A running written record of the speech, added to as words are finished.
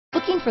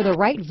Looking for the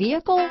right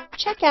vehicle?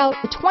 Check out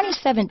the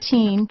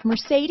 2017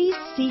 Mercedes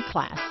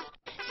C-Class.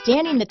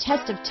 Standing the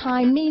test of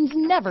time means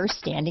never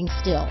standing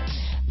still.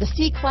 The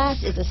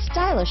C-Class is a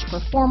stylish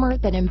performer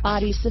that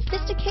embodies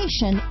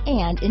sophistication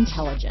and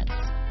intelligence.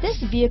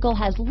 This vehicle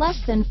has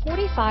less than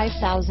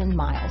 45,000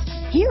 miles.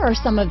 Here are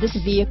some of this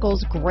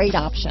vehicle's great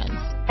options: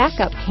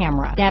 backup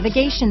camera,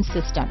 navigation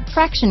system,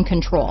 traction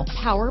control,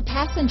 power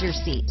passenger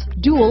seat,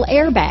 dual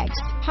airbags,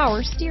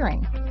 power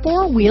steering,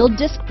 four-wheel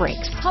disc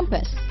brakes,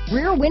 compass,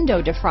 rear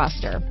window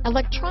defroster,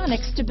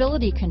 electronic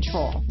stability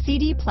control,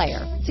 CD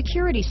player,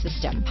 security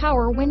system,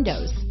 power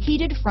windows,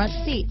 heated front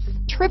seats,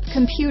 trip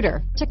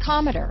computer,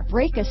 tachometer,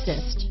 brake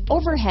assist,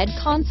 overhead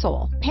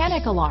console,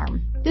 panic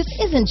alarm. This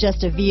isn't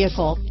just a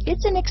vehicle,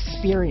 it's an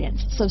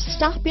experience, so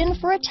stop in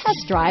for a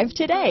test drive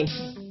today.